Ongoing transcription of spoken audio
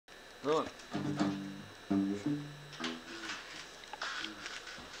Good.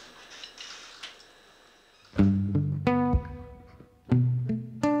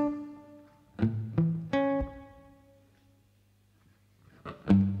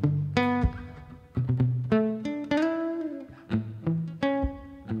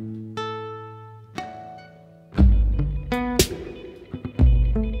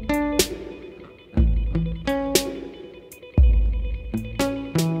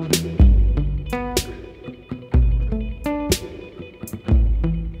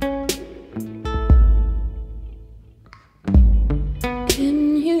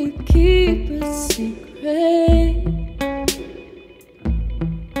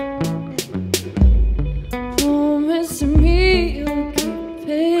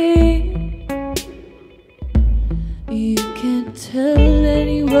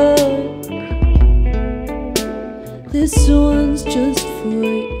 This one's just for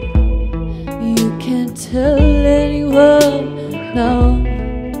you. You can't tell anyone. No,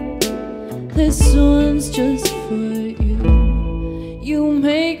 this one's just for you. You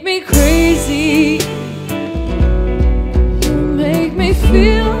make me crazy. You make me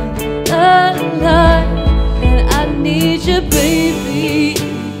feel alive. And I need you, baby.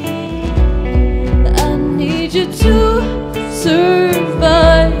 I need you to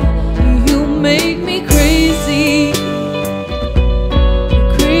survive. You make me crazy.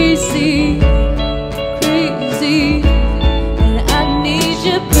 Crazy, crazy. And I need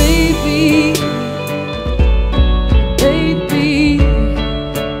you, baby. Baby,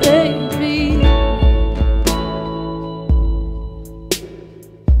 baby.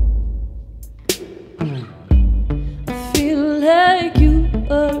 I feel like you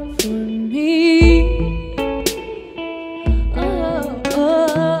are for me.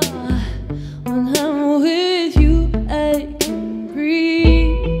 When I'm with you, I can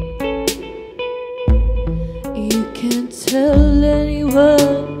breathe. You can't tell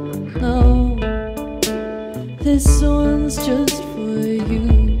anyone, no. This one's just for you.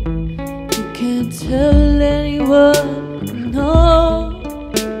 You can't tell anyone, no.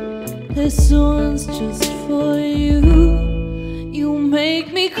 This one's just for you. You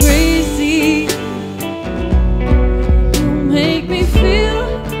make me crazy. You make me feel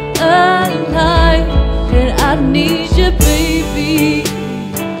alive. And I need you, baby.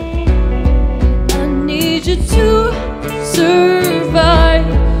 I need you to survive.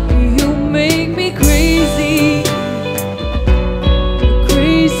 You make me crazy.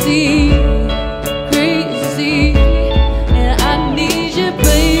 Crazy, crazy. And I need you,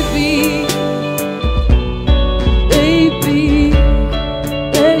 baby. Baby,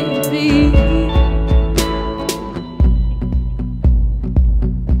 baby.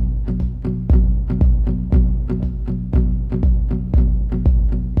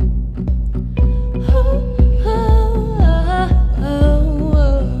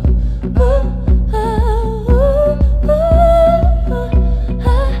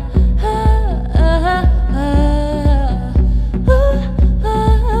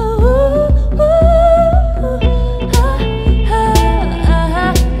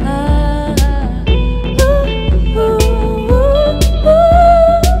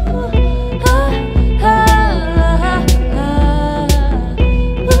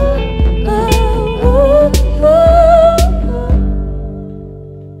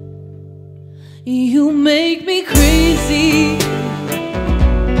 You make me crazy.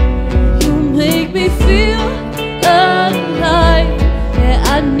 You make me feel alive. Yeah,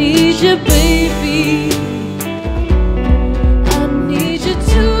 I need you, baby.